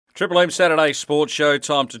Triple M Saturday Sports Show.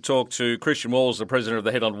 Time to talk to Christian Walls, the president of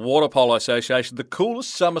the Headland Water Polo Association. The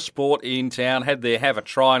coolest summer sport in town. Had their have a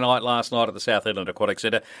try night last night at the South Headland Aquatic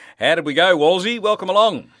Centre. How did we go, Walsey? Welcome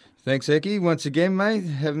along. Thanks, Eki, once again, mate,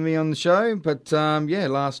 having me on the show. But,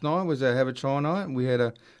 last night was a have a try night. We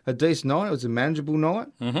had a decent night. It was a manageable night.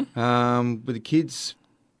 With the kids,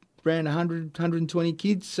 around 100, 120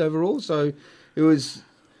 kids overall. So it was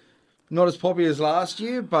not as popular as last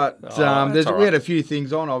year, but we had a few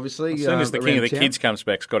things on, obviously. As soon as the king of the kids comes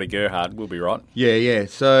back, Scotty Gerhard, we'll be right. Yeah.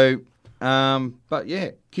 So,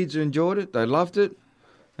 kids enjoyed it. They loved it.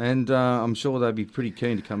 And I'm sure they'd be pretty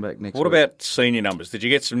keen to come back next week. What about senior numbers? Did you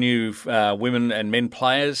get some new women and men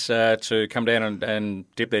players to come down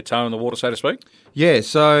and dip their toe in the water, so to speak? Yeah,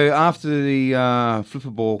 so after the flipper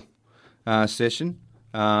ball session,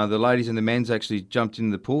 the ladies and the men's actually jumped in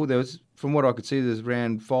the pool. There was, from what I could see, there's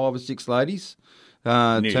around 5 or 6 ladies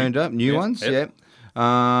turned up, new ones,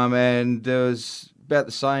 and there was about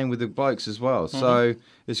the same with the blokes as well. So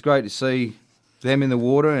it's great to see them in the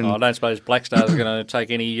water. And I don't suppose Black Stars are going to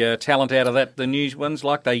take any talent out of that, the new ones,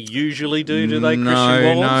 like they usually do they, Christian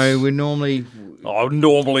Walls? No, we normally...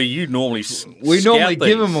 you normally we normally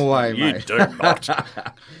give them away, you mate. Do not.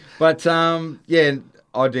 But,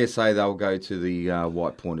 I dare say they'll go to the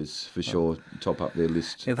White Pointers for sure, top up their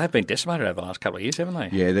list. Yeah, they've been decimated over the last couple of years, haven't they?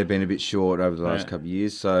 Yeah, they've been a bit short over the last couple of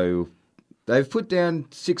years, so they've put down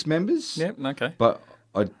 6 members. Yep, okay. But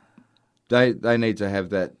they need to have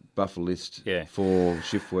that buffer list for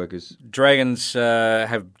shift workers. Dragons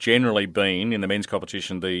have generally been in the men's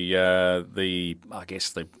competition the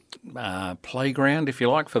playground, if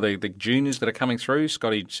you like, for the juniors that are coming through.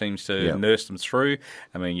 Scotty seems to nurse them through.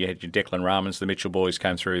 I mean, you had your Declan Rahmans, the Mitchell boys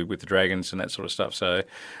came through with the Dragons and that sort of stuff. So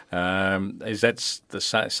is that the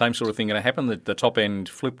same sort of thing going to happen? The top end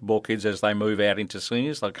flip ball kids, as they move out into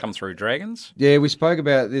seniors, they'll come through Dragons? Yeah, we spoke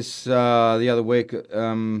about this the other week.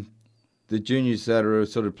 The juniors that are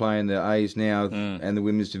sort of playing the A's now and the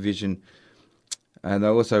women's division, and they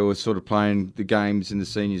also were sort of playing the games in the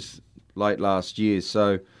seniors late last year.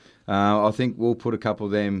 So I think we'll put a couple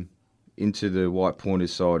of them into the White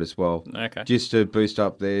Pointers side as well, just to boost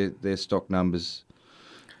up their stock numbers.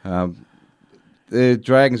 The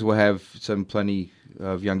Dragons will have plenty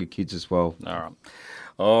of younger kids as well. All right.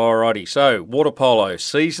 Alrighty, so water polo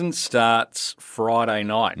season starts Friday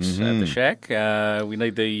night at the Shack. We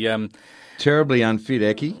need the... Terribly unfit,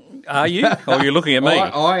 Eki. Are you? Or you're looking at me?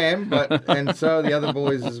 I am, and so are the other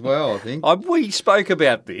boys as well, I think. We spoke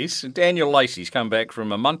about this. Daniel Lacey's come back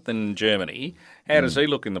from a month in Germany. How does he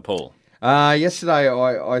look in the pool? Yesterday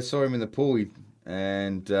I saw him in the pool,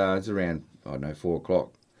 and it was around, 4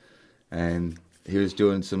 o'clock, and he was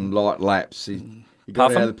doing some light laps. He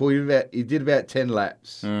got out of the pool. He did about 10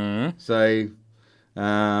 laps. So,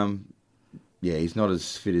 he's not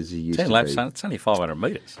as fit as he used to be. 10 laps, it's only 500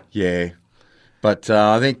 metres. Yeah. But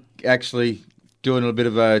I think actually doing a bit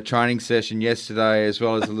of a training session yesterday as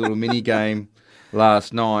well as a little mini game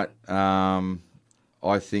last night, I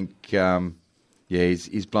think,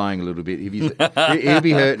 he's blowing a little bit. He'll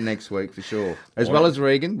be hurting next week for sure. As well as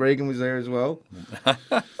Regan. Regan was there as well.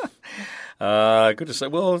 Good to see.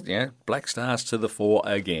 Well, Black Stars to the fore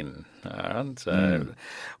again. All right. So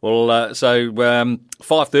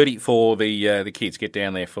 5:30 for the kids. Get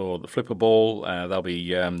down there for the flipper ball. They'll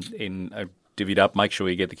be divvied up. Make sure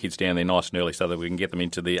you get the kids down there nice and early so that we can get them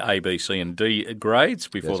into the A, B, C and D grades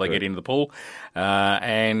before they get into the pool.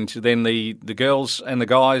 And then the girls and the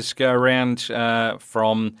guys go around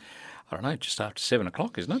from, just after 7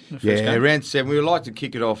 o'clock, isn't it? Around 7. We would like to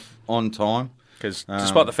kick it off on time. Because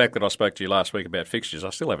despite the fact that I spoke to you last week about fixtures, I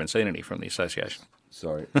still haven't seen any from the association.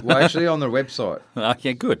 Sorry. Well, actually on the website.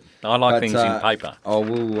 Yeah, good. I like things in paper. I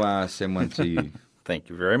will send one to you. Thank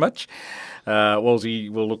you very much. Walsey,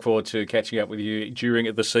 we'll look forward to catching up with you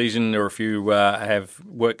during the season, or if you have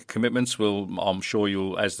work commitments, I'm sure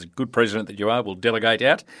you'll, as the good president that you are, will delegate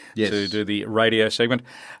out to do the radio segment.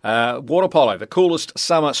 Water polo, the coolest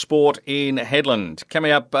summer sport in Headland.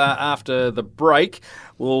 Coming up after the break,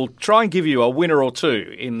 we'll try and give you a winner or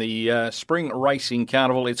two in the Spring Racing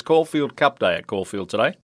Carnival. It's Caulfield Cup Day at Caulfield today.